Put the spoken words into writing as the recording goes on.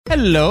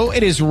Hello,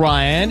 it is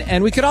Ryan,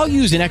 and we could all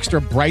use an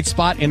extra bright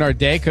spot in our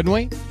day, couldn't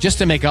we? Just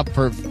to make up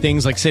for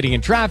things like sitting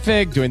in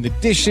traffic, doing the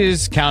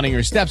dishes, counting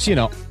your steps, you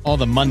know, all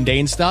the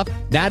mundane stuff.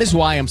 That is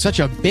why I'm such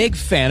a big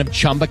fan of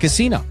Chumba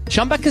Casino.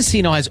 Chumba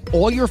Casino has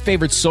all your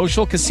favorite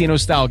social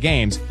casino-style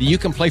games that you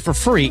can play for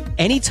free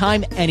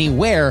anytime,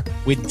 anywhere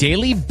with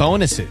daily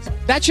bonuses.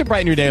 That should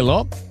brighten your day a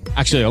little.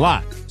 Actually, a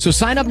lot. So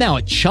sign up now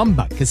at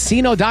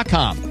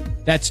ChumbaCasino.com.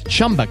 That's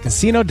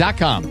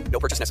ChumbaCasino.com. No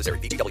purchase necessary.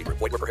 VGW Group.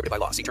 Void where prohibited by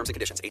law. See terms and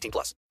conditions.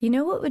 18+. You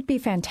know what would be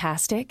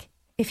fantastic?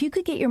 If you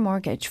could get your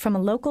mortgage from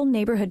a local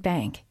neighborhood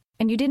bank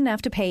and you didn't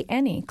have to pay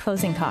any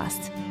closing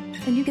costs.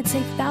 And you could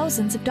save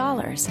thousands of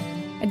dollars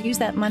and use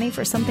that money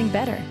for something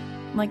better,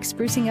 like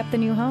sprucing up the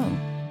new home.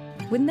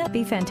 Wouldn't that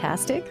be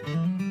fantastic?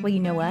 Well, you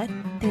know what?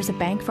 There's a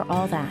bank for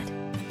all that.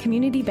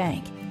 Community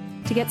Bank.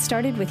 To get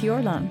started with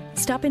your loan,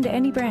 stop into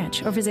any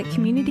branch or visit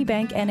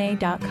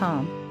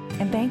communitybankna.com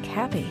and bank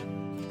happy.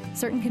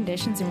 Certain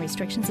conditions and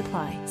restrictions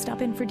apply.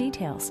 Stop in for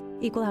details.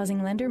 Equal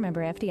housing lender,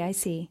 member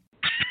FDIC.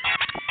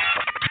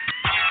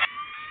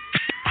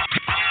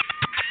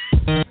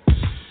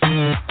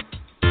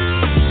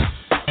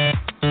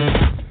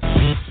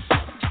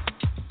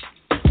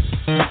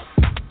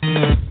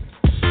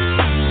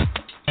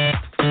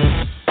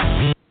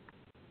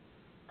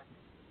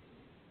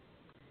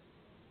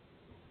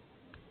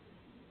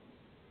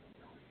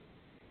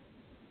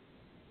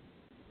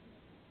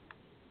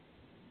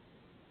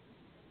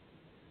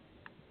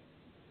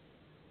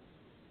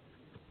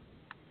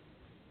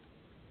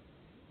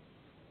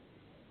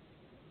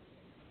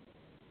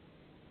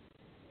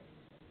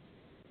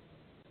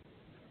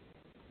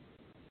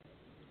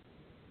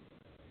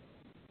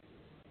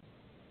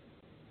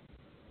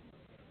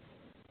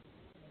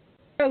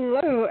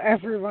 Hello,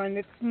 everyone.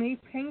 It's me,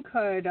 Pink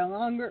Hood,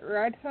 along with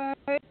Red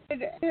Hood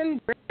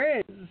and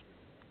Grizz.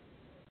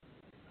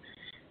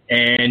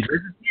 And Grizz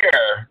is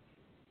here.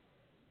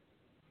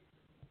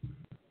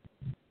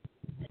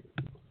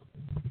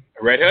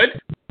 Red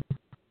Hood?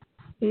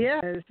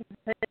 Yes.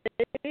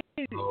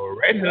 Oh,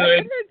 Red Hood.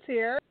 Red Hood's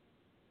here.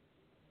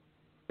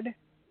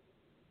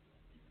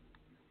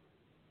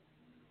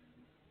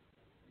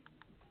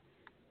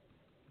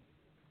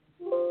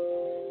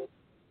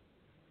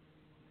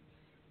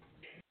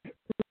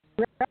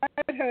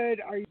 Red Hood,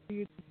 are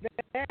you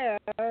there?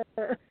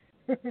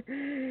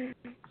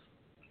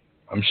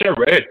 I'm sure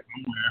Red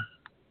somewhere.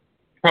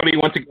 Probably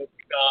want to go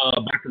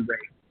back and break.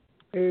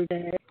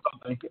 Okay.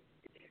 Something.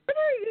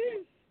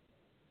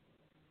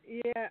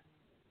 Yeah.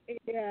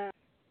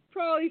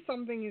 Probably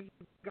something is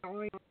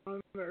going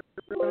on with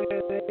Red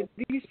Hood.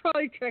 He's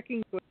probably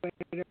checking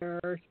Twitter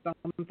or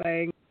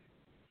something.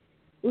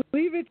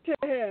 Leave it to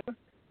him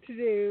to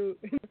do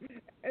in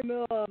the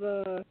middle of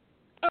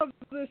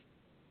the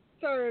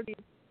start of the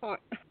part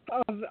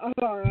of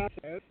our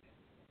episode.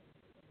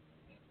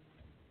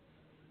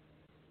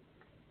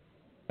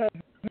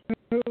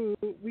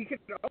 We could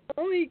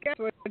only guess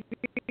what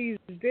he's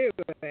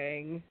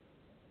doing.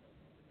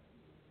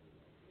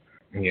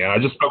 Yeah, I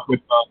just spoke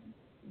with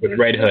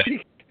Red Hood.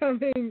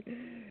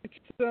 It's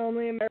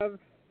only a matter of...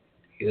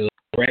 He'll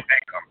right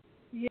back up.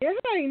 Yeah,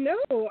 I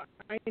know.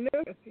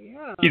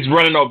 Yeah. He's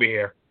running over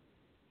here.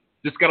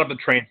 Just got off the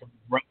train, so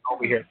he's running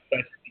over here as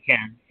fast as he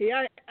can.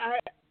 Yeah,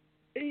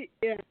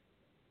 yeah.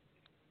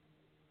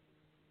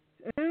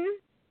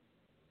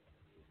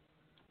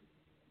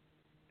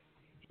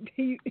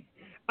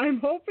 I'm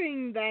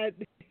hoping that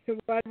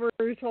whoever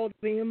is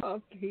holding him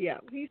up, he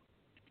at least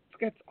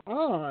gets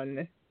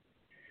on.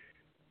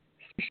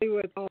 Especially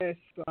with all this,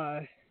 So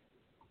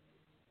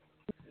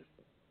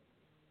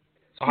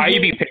how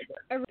you be picked?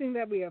 everything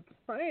that we have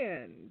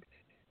planned.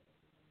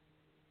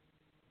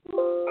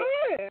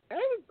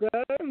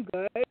 I'm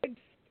good.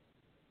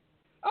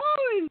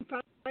 Oh, and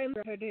finally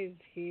Red Hood is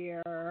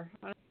here.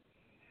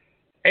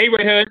 Hey,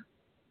 Red Hood.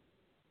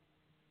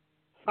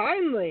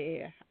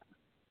 Finally.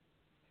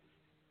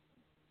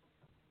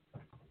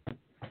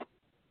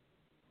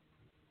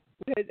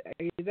 Red, are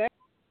you there?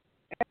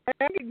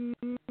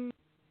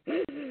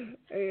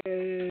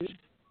 It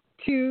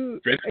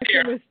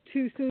was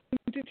too soon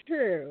to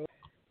true.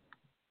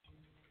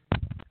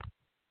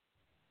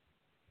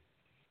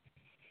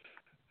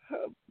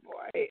 Oh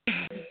boy.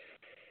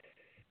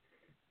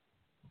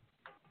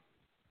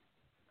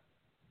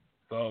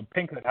 So,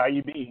 Pink Hood, how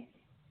you be?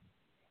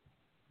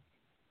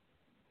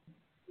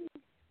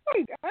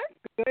 I'm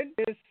good.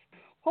 Just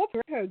hope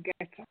Rico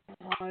gets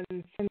on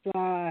since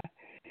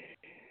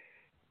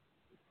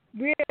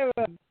we have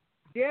a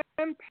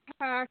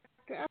jam-packed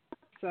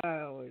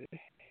episode.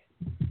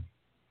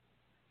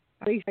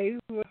 At least I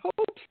would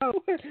hope so.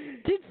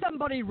 Did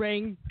somebody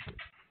ring?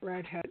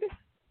 Red Hood.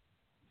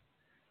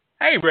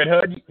 Hey, Red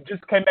Hood, you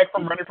just came back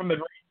from running from the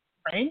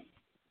train?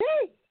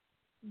 Hey!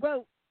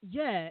 Well,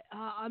 yeah.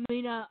 I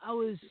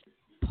was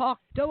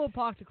double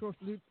parked across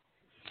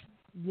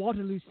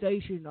Waterloo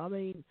Station. I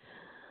mean,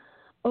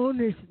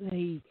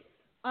 honestly,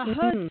 I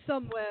heard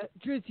somewhere,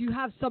 Driz, you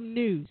have some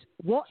news.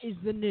 What is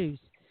the news?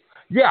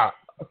 Yeah,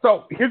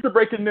 so here's the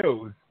breaking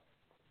news.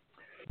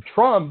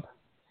 Trump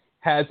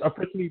has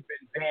officially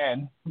been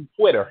banned from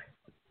Twitter.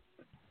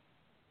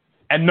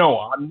 And no,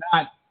 I'm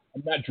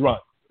not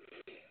drunk.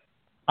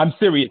 I'm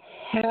serious.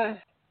 I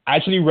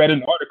actually read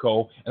an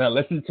article and I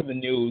listened to the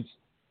news,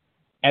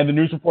 and the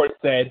news report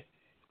said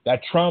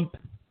that Trump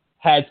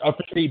has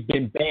officially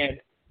been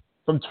banned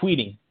from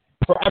tweeting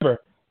forever.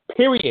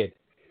 Period.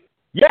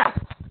 Yes.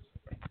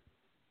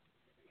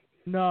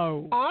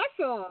 No.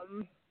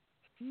 Awesome.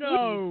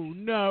 No.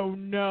 No.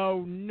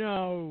 No.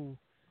 No.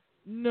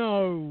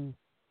 No.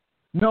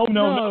 No.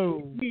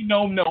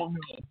 No. No.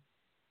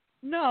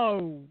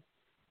 No.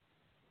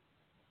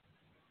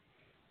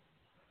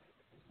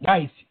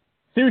 Guys,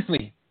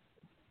 seriously.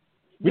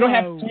 We don't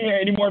have to hear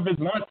any more of his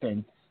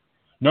nonsense.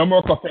 No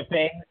more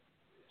Covfefe.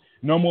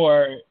 No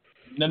more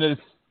none of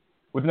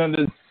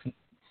this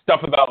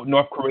stuff about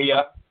North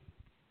Korea.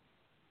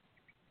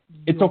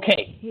 It's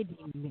okay.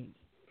 Kidding me.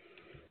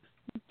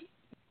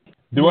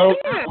 The world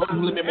is a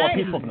little bit more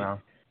peaceful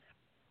now.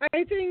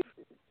 I think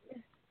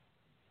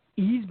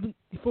he's been,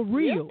 for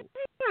real.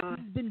 Yeah.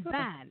 He's been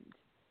banned.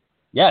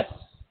 Yes.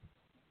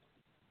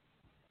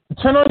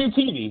 Turn on your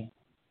TV.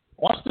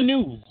 Watch the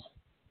news.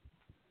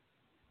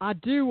 I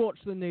do watch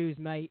the news,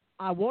 mate.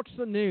 I watch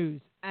the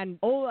news, and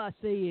all I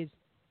see is,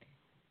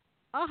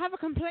 I have a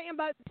complaint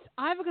about this.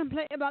 I have a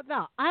complaint about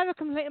that. I have a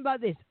complaint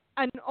about this.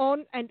 And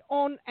on and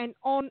on and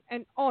on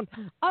and on.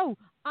 Oh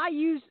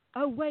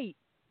wait.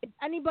 If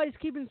anybody's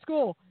keeping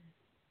score,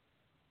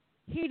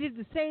 he did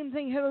the same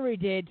thing Hillary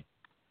did.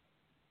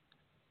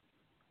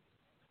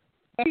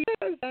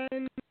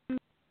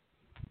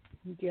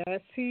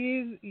 Yes,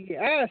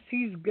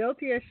 he's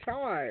guilty as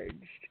charged.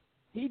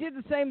 He did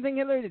the same thing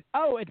Hillary did.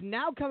 Oh, it's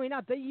now coming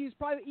out. They use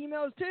private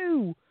emails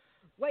too.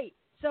 Wait,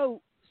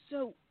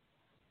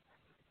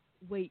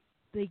 wait,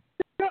 they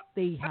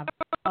have.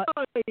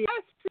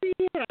 Yes, he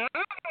has.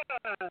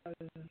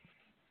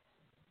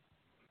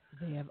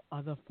 They have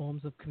other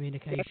forms of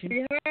communication. Yes,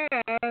 he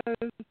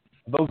has.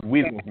 Those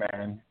weasels,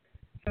 man.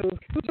 So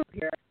who's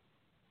here?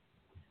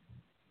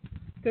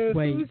 So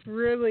Wait. who's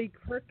really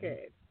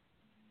crooked?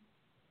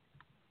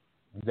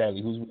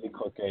 Exactly. Who's really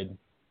crooked?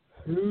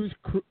 Who's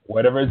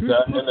Whatever's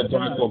done in the crooked?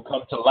 dark will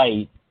come to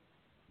light.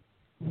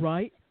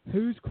 Right?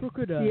 Who's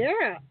crookeder?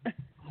 Yeah.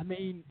 I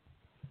mean,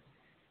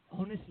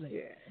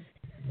 honestly,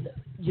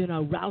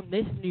 Yeah. round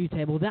this news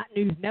table, that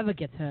news never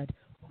gets heard.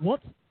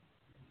 What?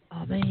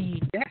 I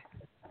mean, Yeah.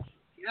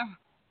 Yeah.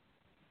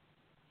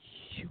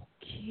 you're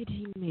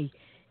kidding me.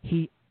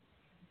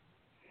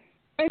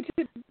 And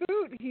to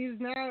boot,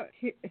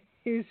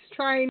 he's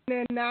trying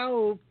to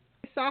now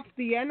piss off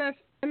the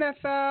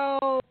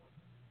NFL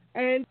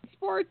and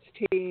sports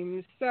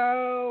teams.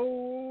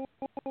 So.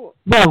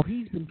 Well,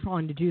 he's been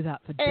trying to do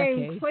that for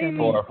decades. For a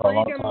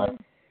long time.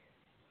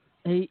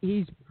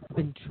 He's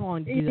been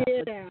trying to do that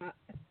Yeah.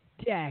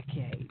 for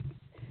decades.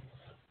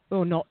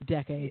 Well, not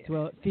decades.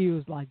 Well, it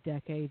feels like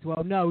decades.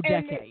 Well, no,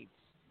 decades.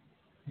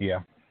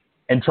 Yeah.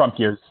 In Trump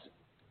years.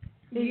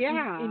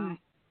 Yeah.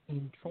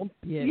 In Trump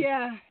years.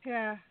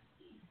 Yeah.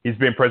 He's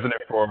been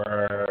president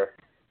for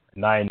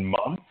 9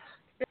 months.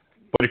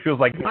 But it feels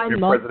like he's been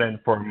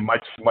president for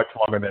much, much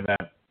longer than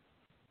that.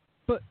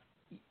 But,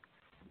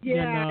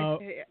 Yeah.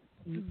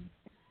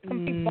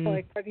 Some people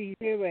like what he's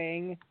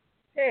doing,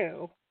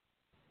 too.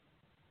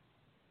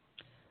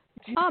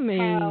 I mean,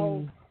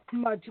 how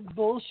much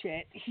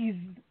bullshit he's.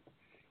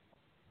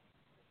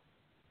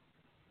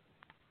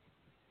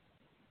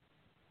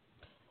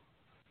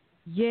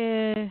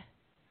 yeah,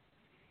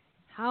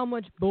 how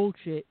much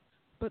bullshit.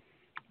 But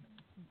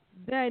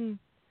then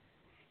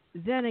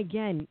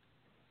again,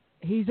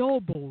 he's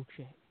all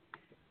bullshit.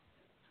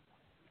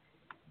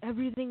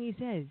 Everything he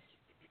says.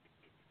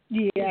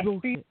 Yeah.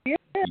 Bullshit. You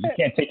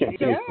can't take it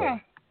seriously.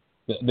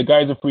 Yeah. The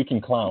guy's a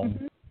freaking clown.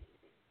 Mm-hmm.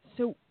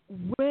 So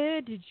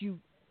where did you?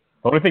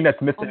 The only thing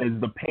that's missing is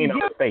the paint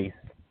on his face.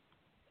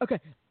 Okay,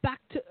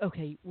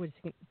 wait a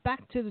second.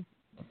 Back to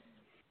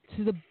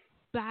the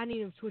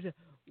banning of Twitter.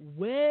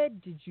 Where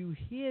did you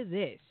hear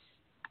this?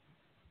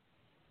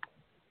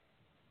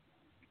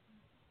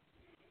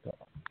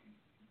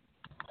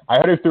 I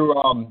heard it through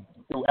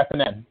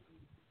FNN.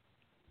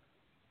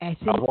 I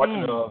was watching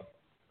SNN.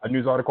 a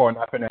news article on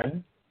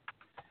FNN.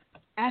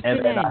 And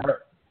then I FNN.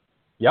 heard,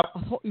 yep.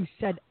 I thought you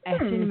said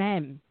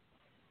SNM.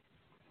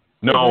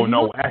 No,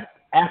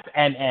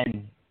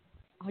 FNN.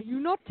 Are you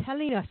not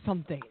telling us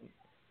something?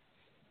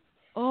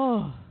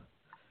 Oh,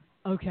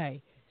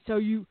 okay.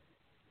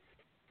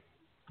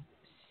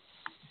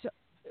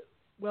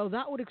 Well,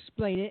 that would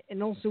explain it,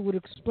 and also would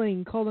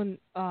explain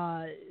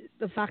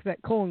the fact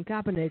that Colin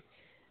Kaepernick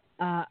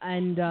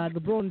and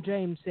LeBron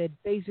James said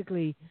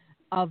basically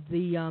of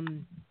the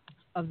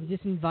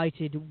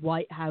disinvited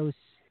White House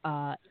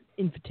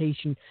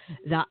invitation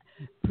that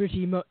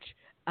pretty much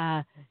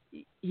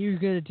he was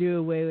going to do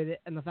away with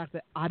it, and the fact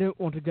that I don't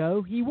want to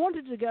go. He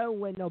wanted to go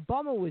when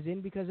Obama was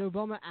in because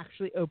Obama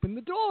actually opened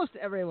the doors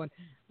to everyone.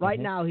 Right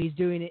now, he's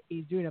doing it.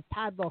 He's doing a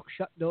padlock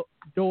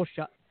door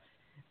shut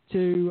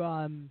to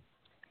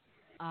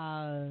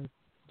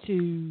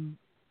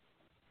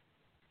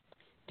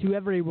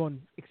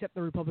everyone except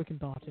the Republican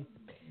Party.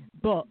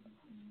 But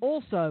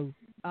Also,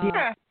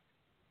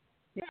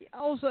 Yeah.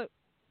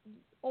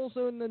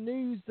 Also in the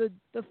news, the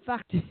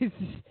fact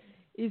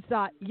is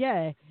that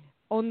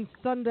on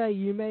Sunday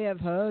you may have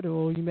heard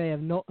or you may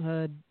have not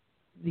heard,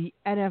 the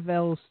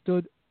NFL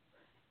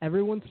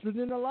everyone stood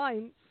in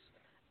alliance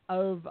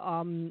of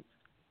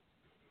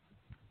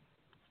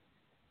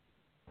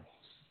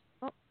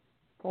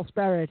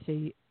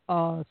solidarity.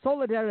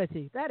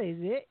 That is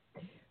it.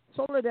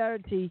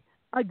 Solidarity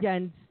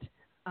against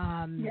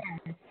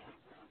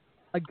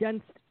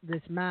against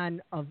this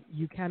man of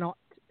you cannot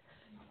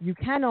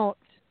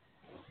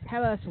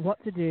tell us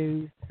what to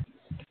do,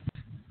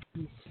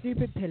 you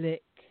stupid pillock,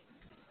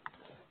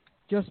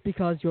 just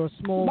because you're a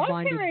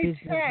small-minded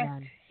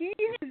businessman. He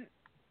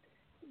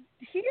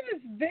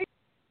has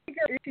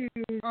bigger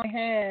issues on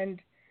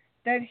hand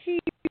that he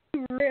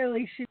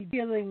really should be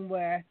dealing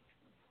with.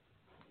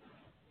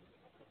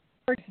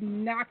 Or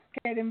not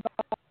get involved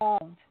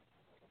to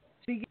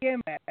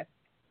begin with.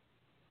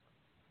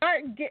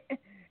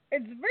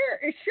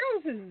 It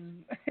shows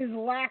his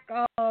lack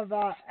of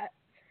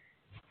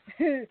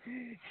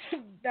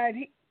that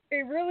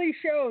it really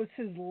shows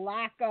his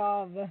lack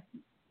of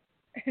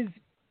his.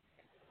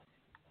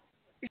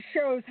 It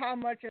shows how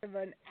much of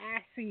an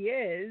ass he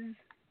is.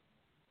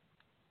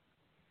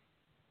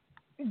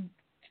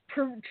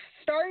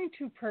 Starting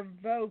to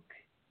provoke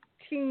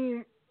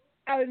an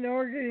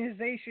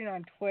organization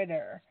on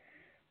Twitter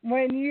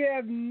when you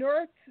have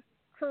North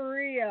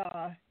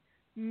Korea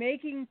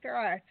making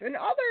threats and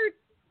other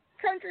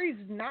countries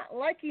not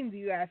liking the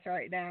U.S.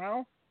 right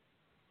now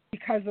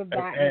because of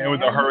that. And with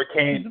the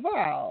hurricane as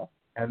well.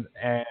 And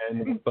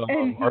with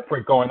the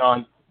earthquake going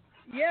on.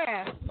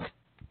 Yeah.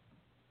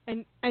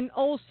 And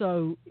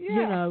also, you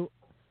know,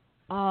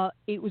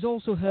 it was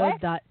also heard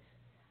that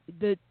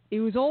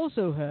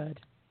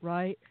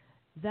right,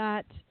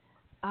 that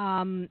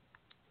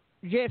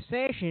Jeff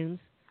Sessions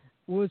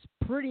was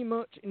pretty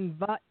much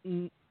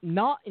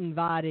not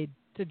invited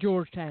to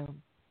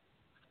Georgetown.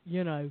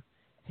 You know,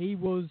 he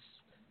was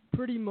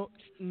pretty much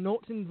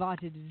not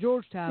invited to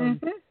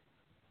Georgetown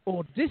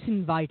or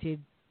disinvited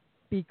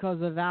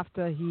because of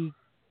after he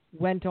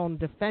went on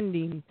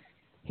defending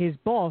his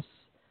boss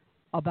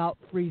about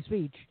free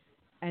speech.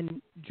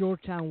 And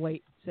Georgetown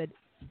said,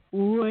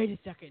 wait a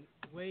second.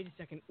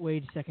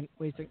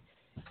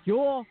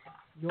 You're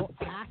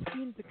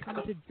asking to come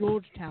to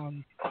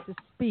Georgetown to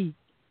speak.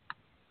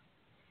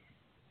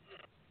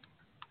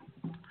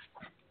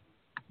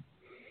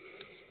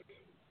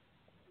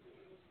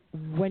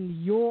 When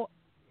you're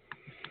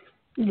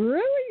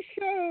really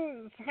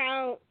shows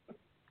how.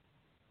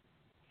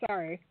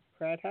 Sorry,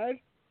 Redhead.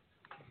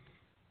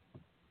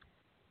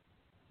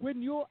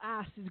 When your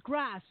ass is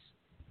grass,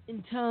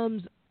 in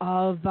terms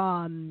of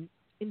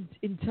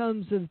in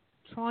terms of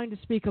trying to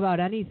speak about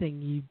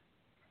anything,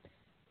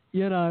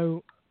 you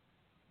know,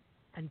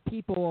 and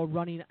people are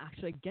running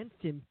actually against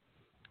him,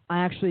 I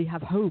actually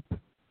have hope,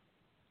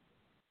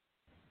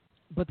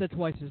 but they're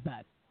twice as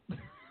bad.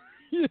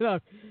 You know,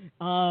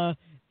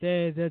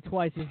 they're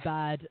twice as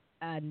bad.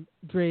 And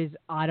Driz,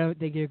 I don't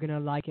think you're gonna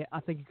like it. I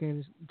think you're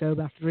gonna go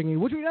back to drinking,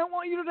 which we don't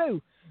want you to do.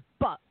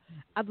 But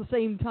at the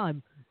same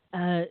time,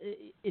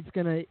 it's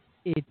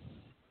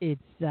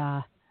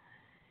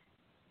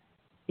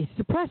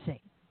depressing.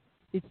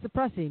 It's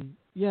depressing.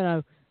 You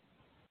know,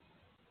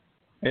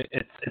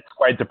 it's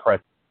quite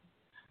depressing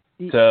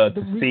to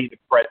see the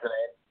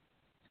president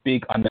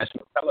speak on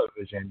national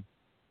television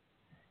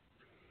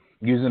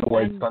using the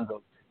word sons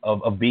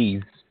of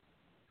bees.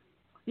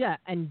 Yeah,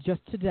 and just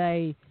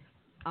today,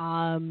 he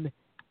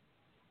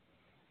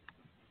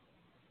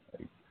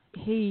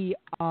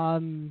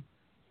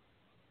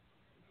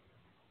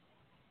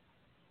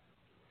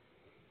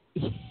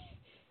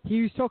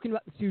was talking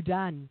about the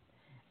Sudan,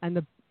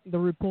 and the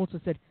reporter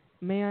said,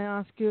 "May I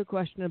ask you a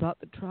question about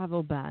the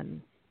travel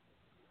ban?"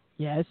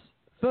 Yes.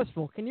 First of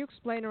all, can you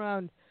explain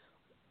around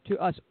to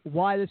us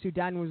why the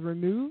Sudan was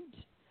removed?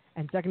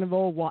 And second of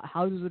all,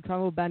 how does the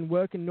travel ban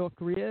work in North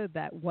Korea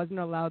that wasn't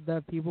allowed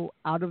the people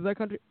out of their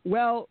country?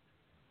 Well,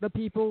 the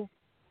people,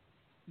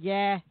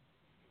 the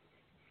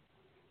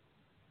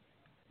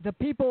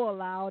people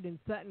allowed in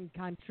certain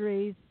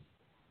countries.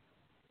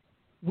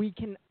 We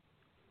can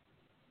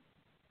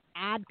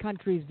add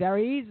countries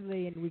very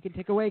easily, and we can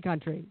take away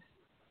countries.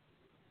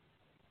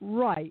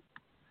 Right.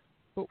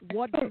 But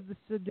what does the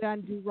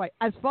Sudan do right?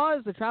 As far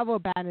as the travel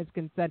ban is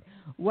concerned,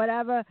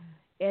 whatever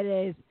it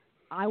is,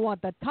 I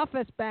want the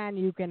toughest ban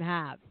you can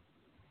have.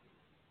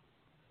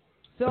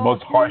 So the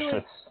most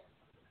harshest.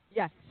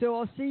 Yeah, so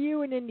I'll see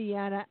you in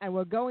Indiana, and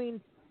we're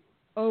going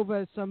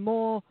over some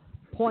more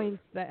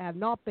points that have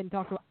not been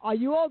talked about. Are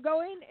you all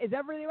going? Is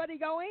everybody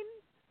going?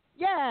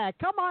 Yeah,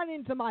 come on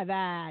into my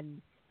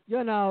van.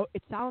 You know,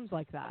 it sounds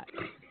like that.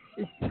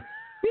 He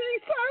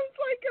sounds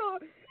like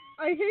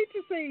I hate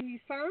to say he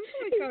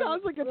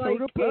sounds like a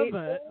total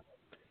pervert.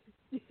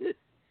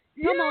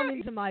 Come on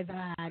into my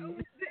van. Have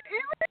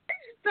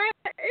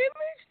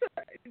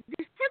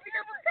you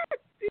ever got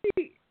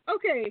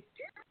okay, do you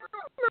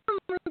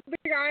remember the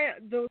guy,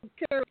 the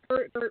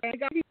character,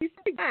 he's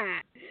like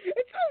that?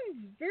 It sounds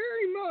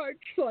very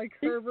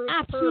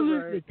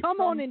Absolutely. pervert.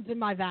 Come on into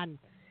my van.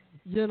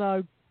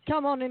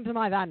 Come on into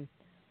my van.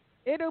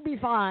 It'll be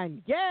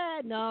fine.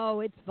 Yeah, no,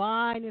 it's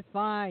fine. It's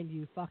fine,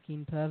 you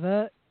fucking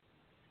pervert.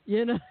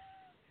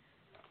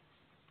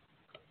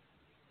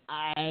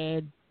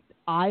 I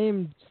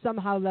am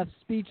somehow left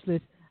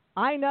speechless.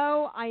 I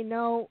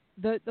know.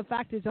 The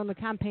fact is, on the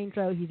campaign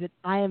trail, he said,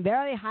 I am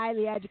very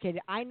highly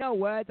educated. I know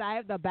words. I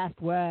have the best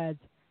words.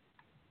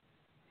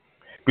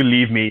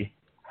 Believe me,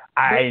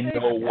 I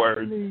know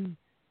words. Exactly.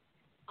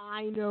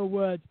 I know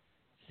words.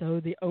 So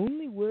the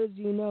only words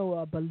you know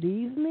are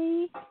believe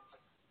me,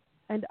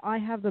 and I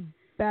have the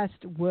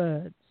best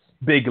words.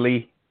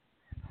 Bigly,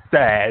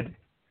 sad,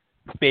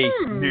 fake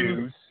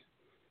news.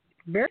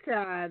 Very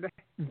sad.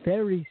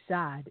 Very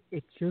sad.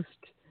 It's just,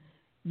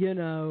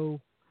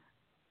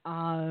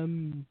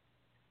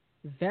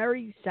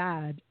 very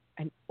sad,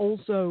 and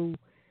also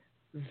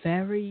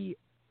very,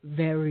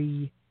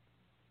 very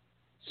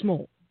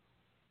small.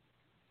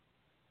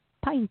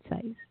 Pint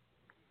size.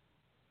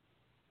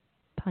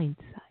 I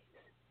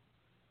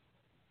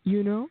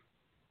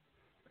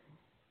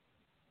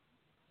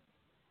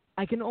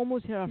can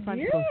almost hear our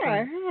French girls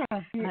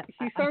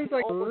He sounds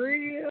like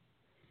real.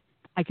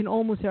 I can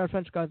almost hear our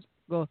French guys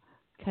go,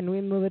 can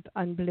we move it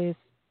on, please?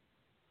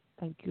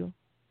 Thank you.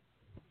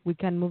 We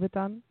can move it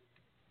on?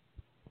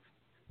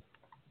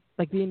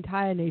 Like the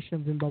entire nation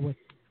of Zimbabwe.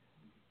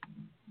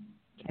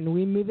 Can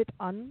we move it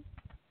on?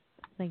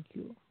 Thank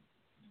you.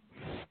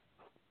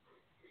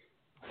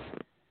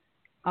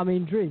 I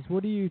mean, Driz,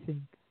 what do you think?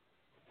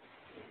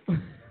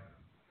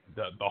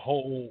 The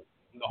whole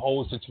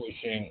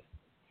situation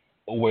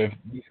with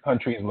these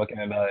countries looking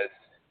at us,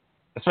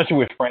 especially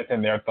with France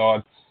and their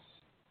thoughts,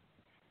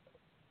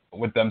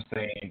 with them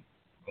saying,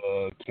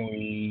 "Can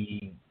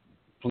we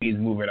please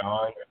move it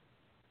on?"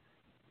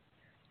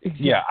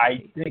 Exactly. Yeah,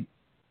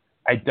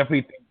 I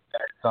definitely think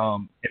that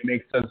it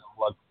makes us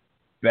look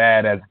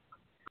bad as a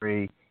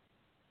country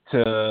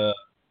to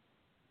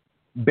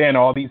ban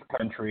all these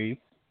countries,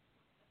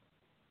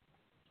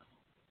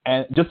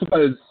 and just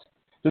because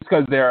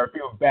there are a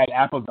few bad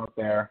apples out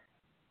there,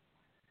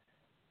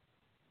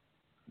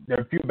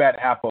 a few bad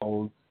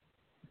apples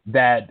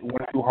that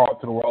went too hard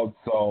to the world.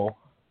 So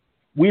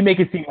we make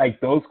it seem like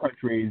those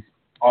countries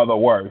are the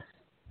worst,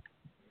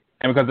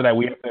 and because of that,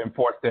 we have to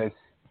enforce this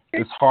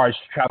harsh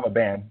travel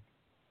ban.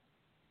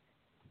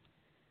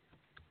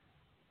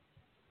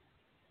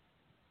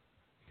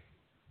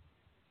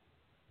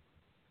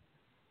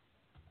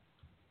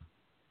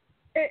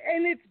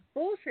 And it's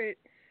bullshit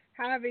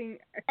having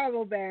a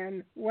travel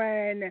ban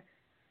when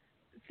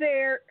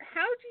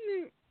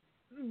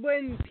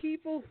when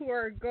people who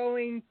are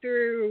going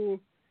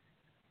through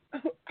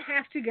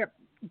have to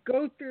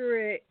go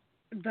through it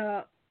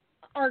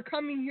are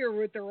coming here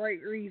with the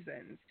right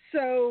reasons.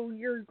 So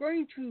you're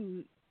going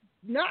to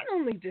not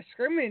only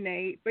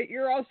discriminate, but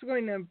you're also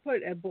going to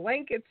put a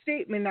blanket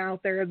statement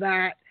out there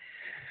that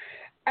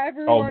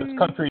everyone... Oh, this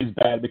country is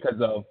bad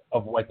because of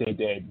what they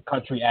did.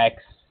 Country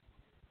X.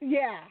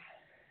 Yeah.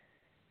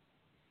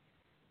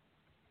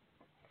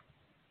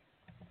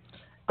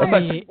 It's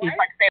like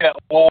saying that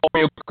all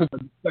Oreo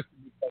cookies are because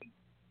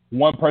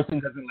one person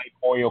doesn't like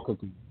Oreo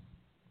cookies.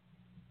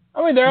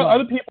 I mean, there are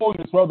other people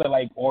in this world that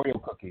like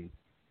Oreo cookies.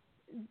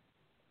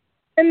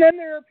 And then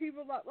there are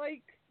people that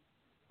like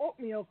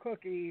oatmeal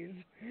cookies.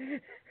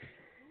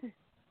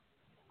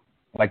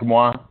 Like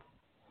moi.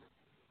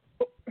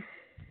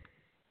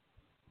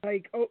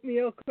 Like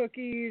oatmeal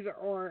cookies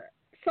or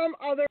some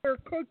other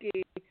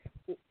cookie.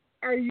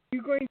 Are you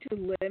going to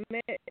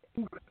limit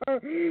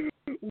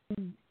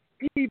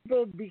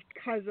people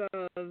because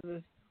of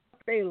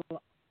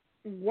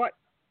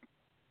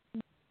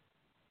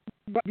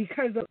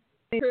because of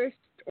interest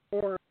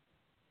or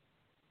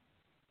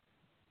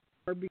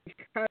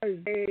because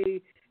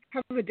they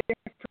have a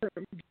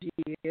different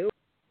view?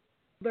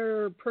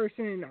 Other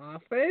person in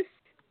office?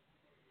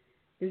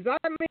 Does that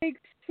make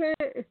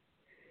sense?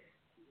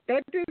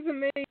 That doesn't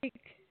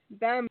make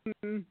them.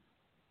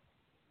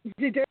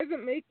 It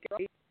doesn't make it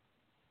right.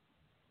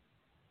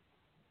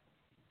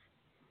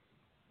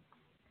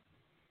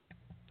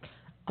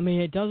 I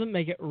mean, it doesn't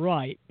make it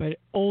right, but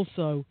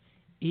also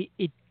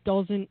it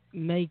doesn't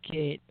make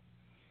it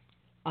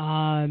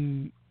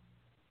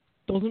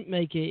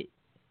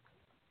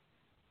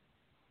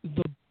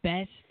the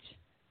best.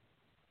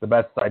 The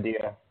best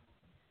idea.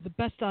 The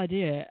best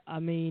idea. I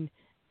mean,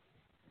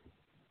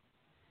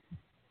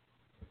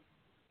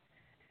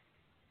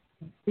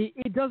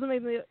 it doesn't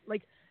make me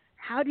like.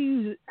 How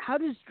does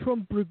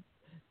Trump?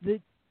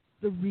 The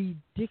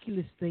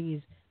ridiculous thing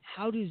is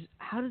how does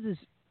this?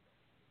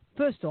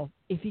 First off,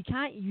 if he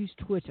can't use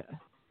Twitter,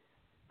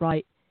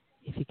 right?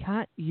 If he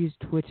can't use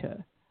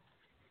Twitter,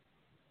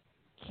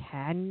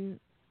 can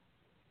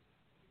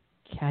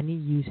he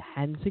use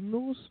hand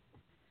signals?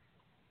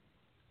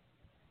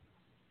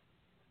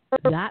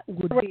 That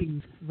would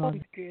be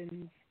fun.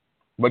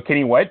 But can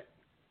he what?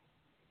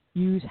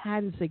 Use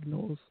hand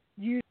signals.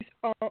 Use.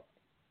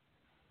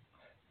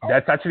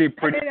 That's actually a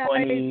pretty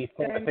funny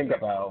thing to think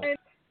about.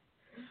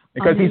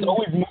 Because he's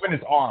always moving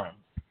his arms.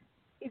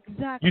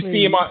 Exactly. You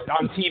see him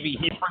on TV.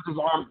 He spreads his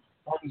arms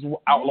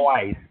out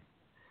wide.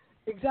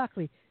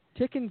 Exactly.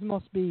 Chickens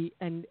must be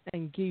and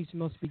geese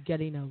must be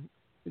getting a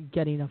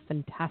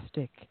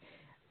fantastic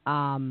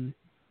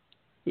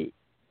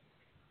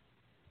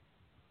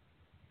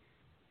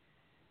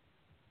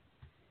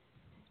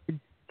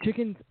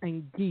chickens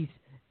and geese.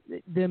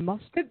 There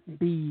must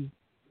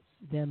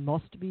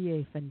be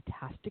a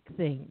fantastic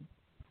thing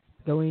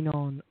going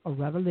on, a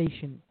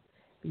revelation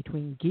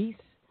between geese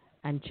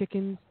and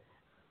chickens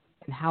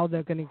and how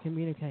they're going to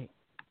communicate,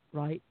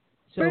 right?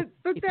 So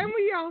but then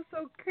we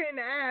also can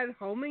add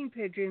homing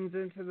pigeons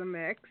into the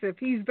mix. If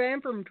he's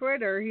banned from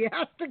Twitter, he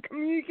has to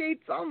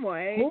communicate some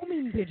way.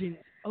 Homing pigeons.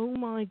 Oh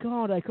my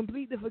God, I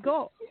completely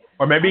forgot.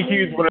 Or maybe he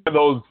used one of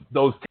those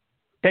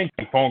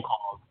tanky phone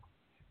calls.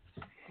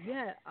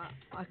 Yeah,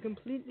 I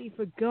completely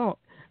forgot.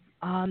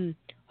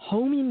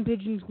 Homing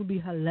pigeons would be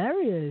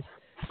hilarious.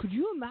 Could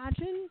you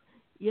imagine?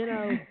 You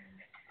know,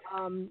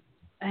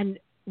 and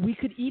we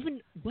could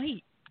even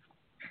wait.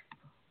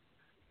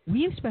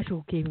 We have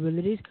special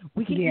capabilities.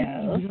 We can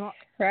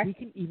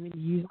even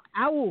use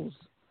owls.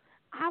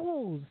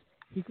 Owls.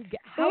 He could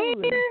get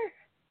howlers.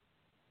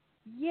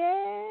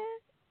 Yeah.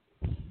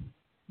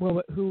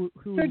 Well, who?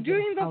 So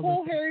doing the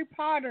whole Harry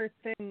Potter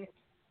thing.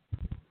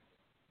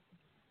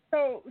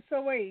 So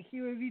wait,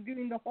 he would be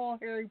doing the whole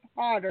Harry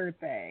Potter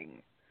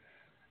thing.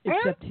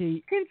 Except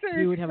he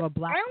would have a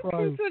black crow. I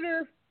don't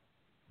consider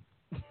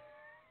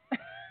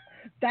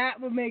that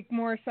would make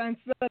more sense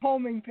than a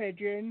homing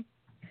pigeon.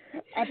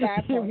 At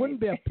that point. It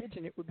wouldn't be a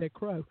pigeon; it would be a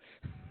crow.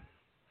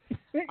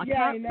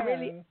 I know.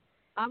 It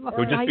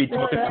would just be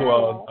talking to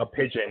a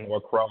pigeon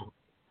or crow,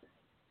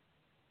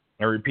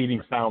 and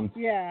repeating sounds.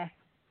 Yeah.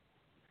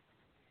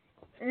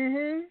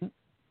 Mhm.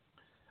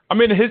 I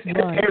mean, his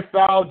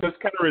hairstyle does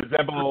kind of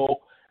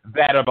resemble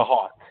that of a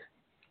hawk.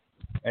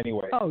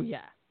 Anyway. Oh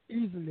yeah,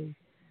 easily.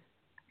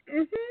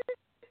 Mhm.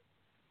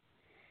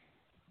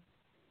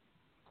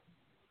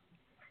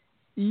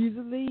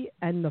 Easily,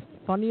 and the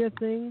funnier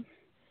thing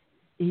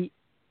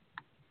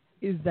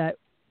is that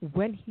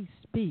when he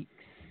speaks,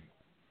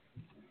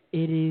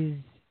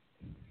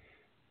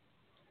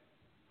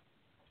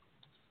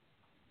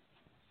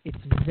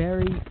 it's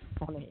very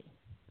funny.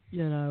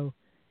 You know,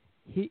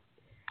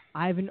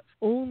 I have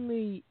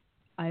only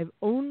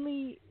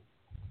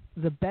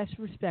the best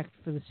respect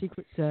for the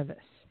Secret Service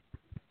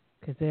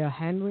because they are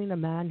handling a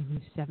man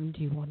who's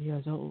 71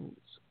 years old.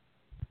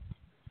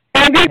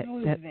 And he's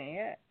losing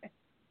it.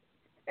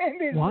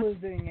 And is what?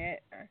 losing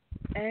it.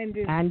 And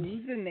is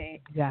losing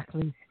it.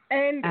 Exactly.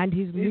 And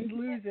he's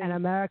losing. And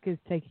America's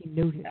taking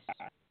notice.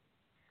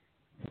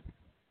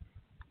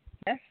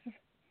 Yes,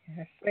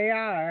 they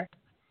are.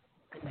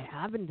 They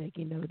haven't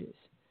taken notice.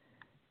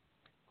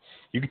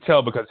 You can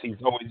tell because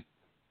he's always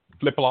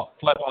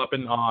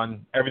flip-flopping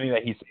on everything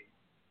that he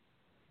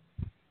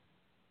sees.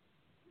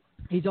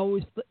 He's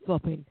always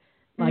flip-flopping.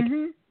 Like,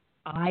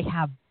 I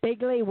have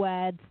bigly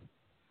words,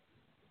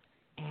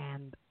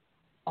 and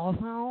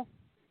also,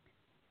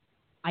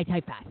 I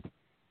type fast.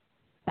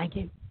 Thank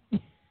you.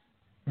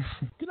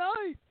 Good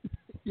night.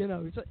 You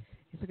know, he's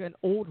like an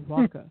old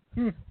rocker.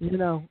 You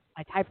know,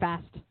 I type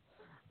fast.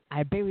 I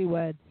have bigly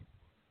words.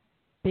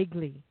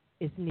 Bigly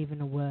isn't even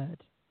a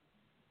word.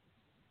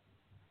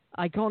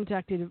 I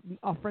contacted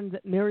our friends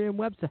at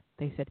Merriam-Webster.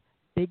 They said,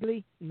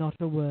 bigly, not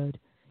a word.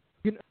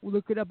 You can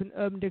look it up in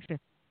Urban Dictionary.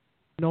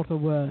 Not a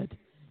word.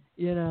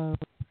 You know.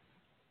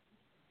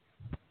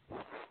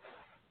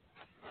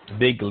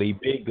 Bigly.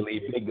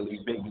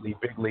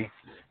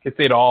 Can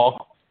say it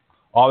all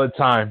the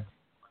time,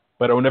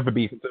 but it will never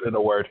be considered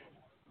a word.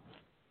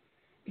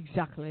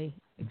 Exactly.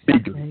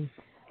 Bigly.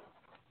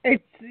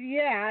 It's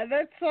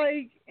that's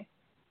like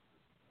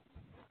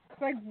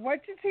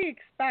what did he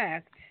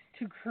expect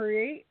to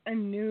create a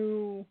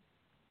new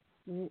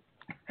words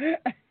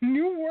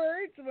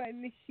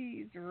when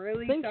he's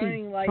really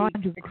sounding like a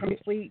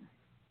complete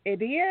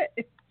idiot?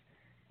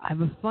 I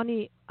have a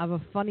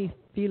funny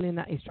feeling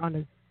that he's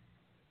trying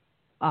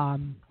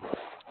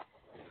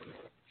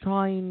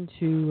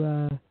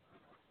to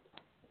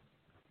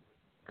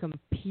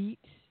compete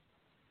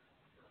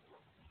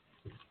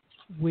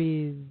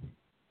with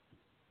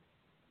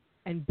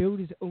and build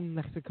his own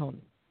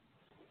lexicon,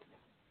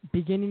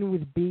 beginning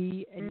with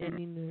B and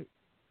ending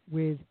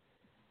with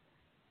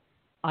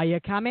 "Are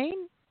you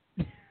coming?"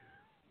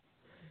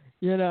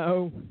 You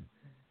know,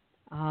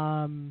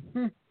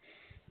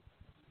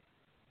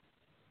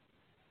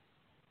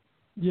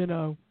 you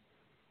know,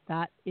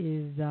 that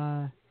is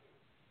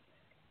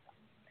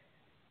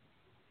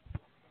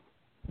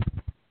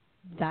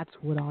that's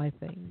what I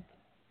think.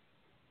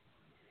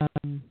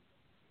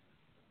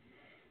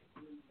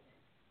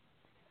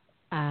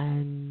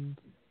 And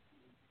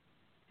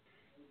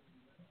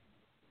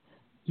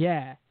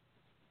yeah,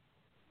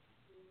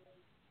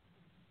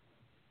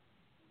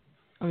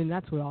 I mean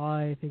that's what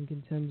I think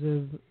in terms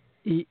of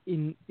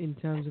in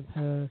terms of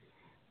her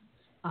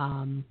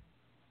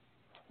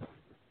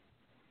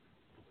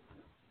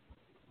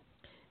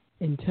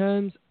in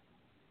terms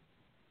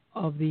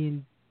of the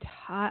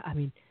entire. I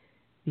mean,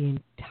 the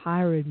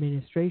entire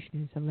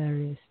administration is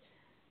hilarious.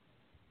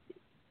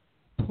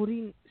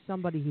 Putting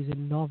somebody who's a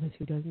novice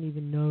who doesn't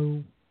even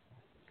know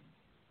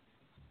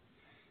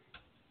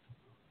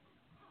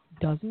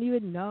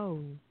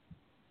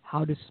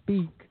how to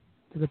speak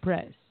to the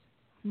press.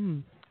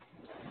 Good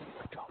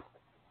job.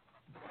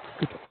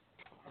 Good job.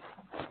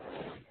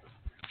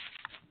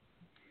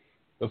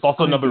 There's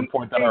also another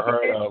report that I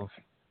heard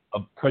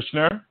of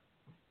Kushner,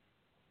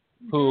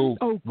 who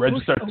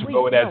registered to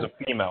vote as a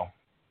female.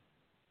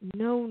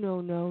 No.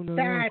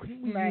 That's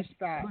Couldn't we messed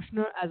use up.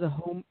 Kushner as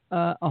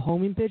a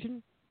homing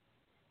pigeon?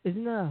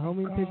 Isn't there a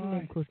homing pigeon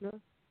named Kushner?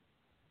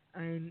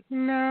 And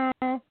No.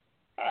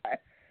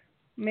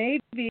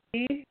 Maybe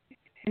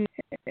in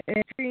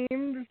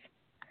dreams,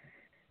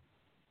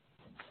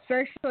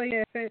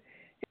 especially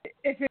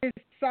if his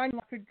son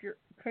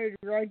could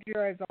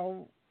register as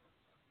a,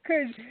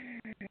 because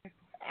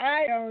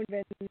I don't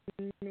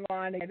even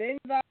want to get into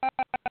the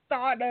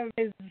thought of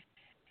his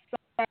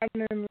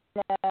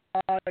son-in-law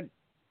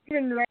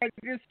even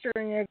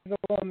registering as a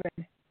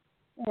woman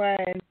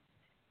when,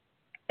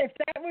 if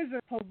that was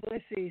a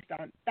publicity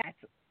stunt, that's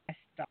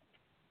messed up.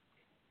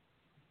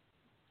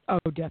 oh,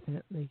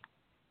 definitely.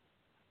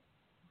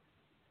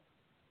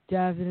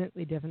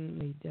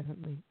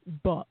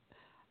 But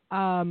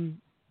I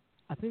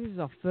think this is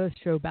our first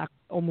show back,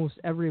 almost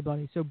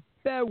everybody. So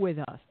bear with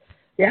us.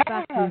 Yeah.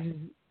 The fact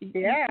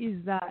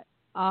is that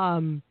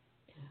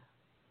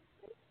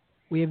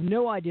we have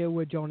no idea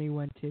where Johnny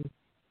went to.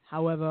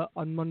 However,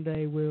 on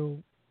Monday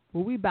we'll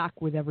be back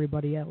with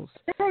everybody else.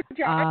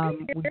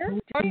 Johnny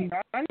here.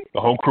 The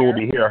whole crew will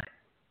be here.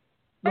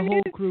 The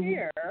whole crew.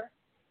 Here.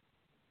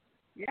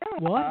 Yeah.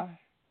 What?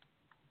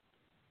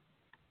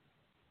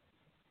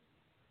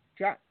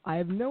 I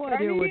have no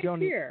idea where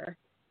Johnny is. Here.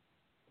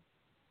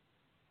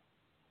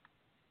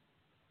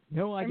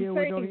 No idea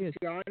where Johnny is.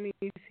 Johnny's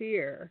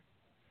here.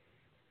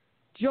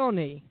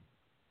 Johnny.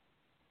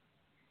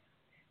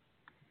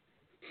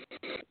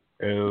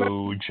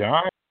 Oh,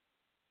 John.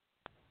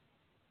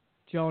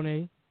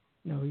 Johnny.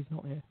 No, he's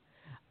not here.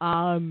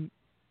 I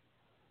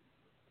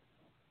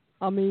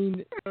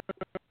mean,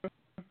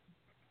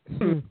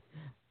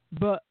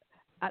 but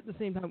at the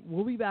same time,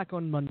 we'll be back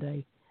on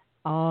Monday.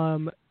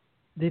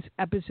 This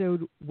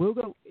episode does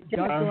go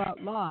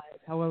out live.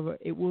 However,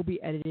 it will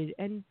be edited,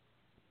 and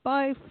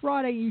by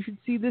Friday you should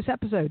see this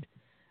episode.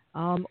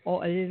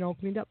 All edited and all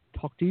cleaned up.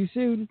 Talk to you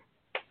soon,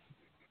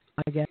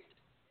 I guess.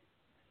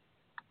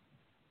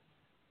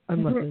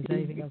 Unless there's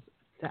anything else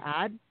to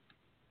add.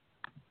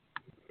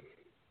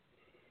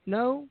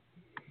 No?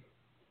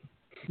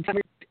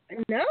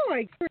 No,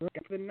 I can't.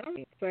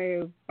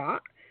 So, bye.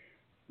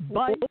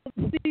 Bye.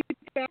 We'll see you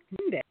back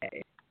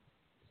Monday.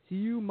 See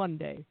you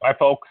Monday. Bye,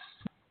 folks.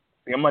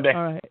 See you Monday.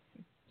 All right.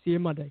 See you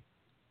Monday.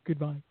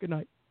 Goodbye. Good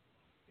night.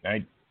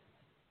 Night.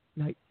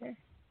 Night.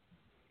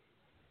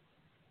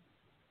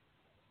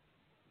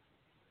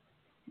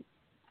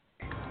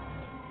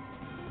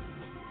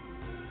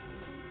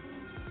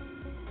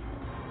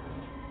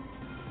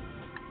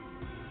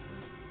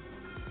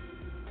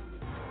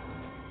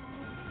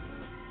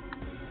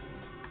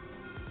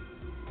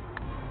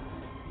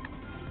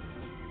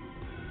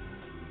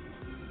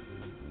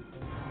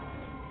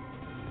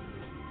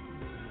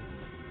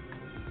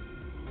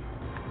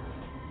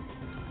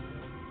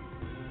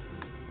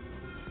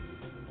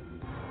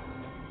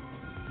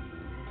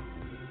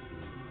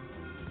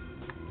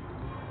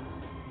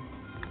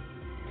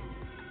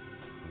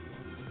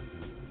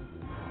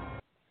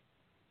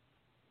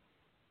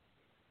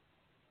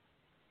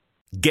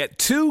 Get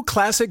 2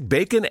 classic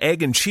bacon,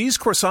 egg, and cheese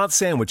croissant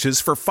sandwiches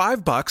for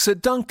 $5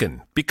 at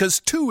Dunkin', because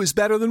 2 is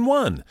better than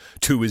 1.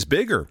 2 is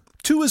bigger.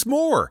 2 is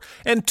more.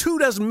 And 2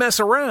 doesn't mess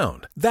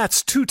around.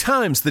 That's 2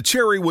 times the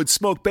cherrywood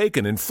smoked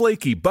bacon and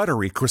flaky,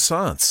 buttery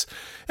croissants.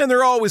 And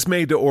they're always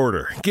made to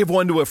order. Give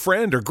one to a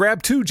friend or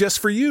grab 2 just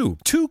for you.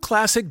 2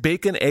 classic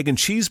bacon, egg, and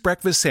cheese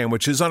breakfast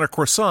sandwiches on a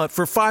croissant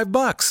for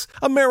 $5.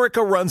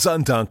 America runs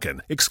on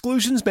Dunkin'.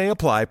 Exclusions may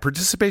apply.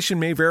 Participation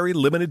may vary.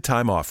 Limited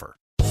time offer.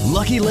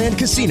 Lucky Land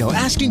Casino,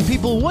 asking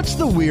people, what's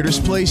the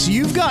weirdest place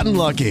you've gotten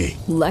lucky?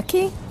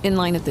 Lucky? In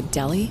line at the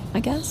deli, I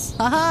guess?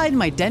 Aha, in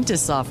my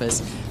dentist's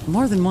office.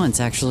 More than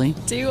once, actually.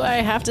 Do I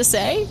have to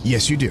say?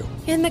 Yes, you do.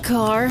 In the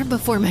car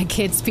before my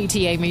kids'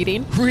 PTA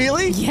meeting.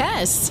 Really?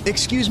 Yes.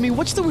 Excuse me,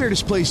 what's the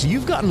weirdest place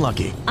you've gotten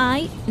lucky?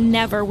 I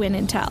never win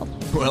and tell.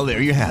 Well,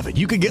 there you have it.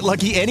 You can get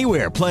lucky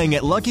anywhere, playing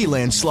at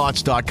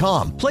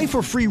LuckyLandSlots.com. Play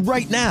for free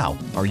right now.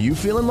 Are you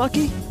feeling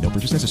lucky? No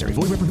purchase necessary.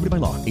 Void where prohibited by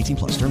law. 18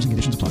 plus. Terms and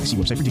conditions apply. See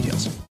website for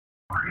details.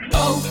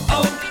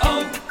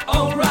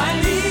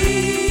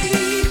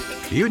 O'Reilly.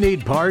 You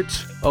need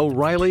parts?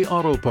 O'Reilly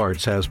Auto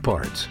Parts has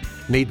parts.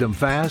 Need them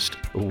fast?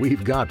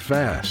 We've got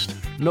fast.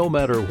 No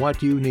matter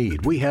what you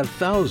need, we have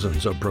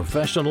thousands of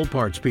professional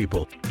parts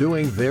people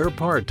doing their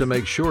part to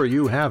make sure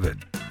you have it.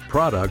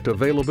 Product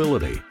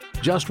availability.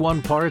 Just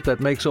one part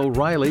that makes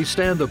O'Reilly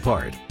stand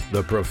apart.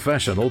 The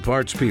professional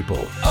parts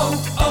people.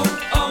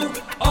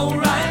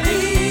 O'Reilly.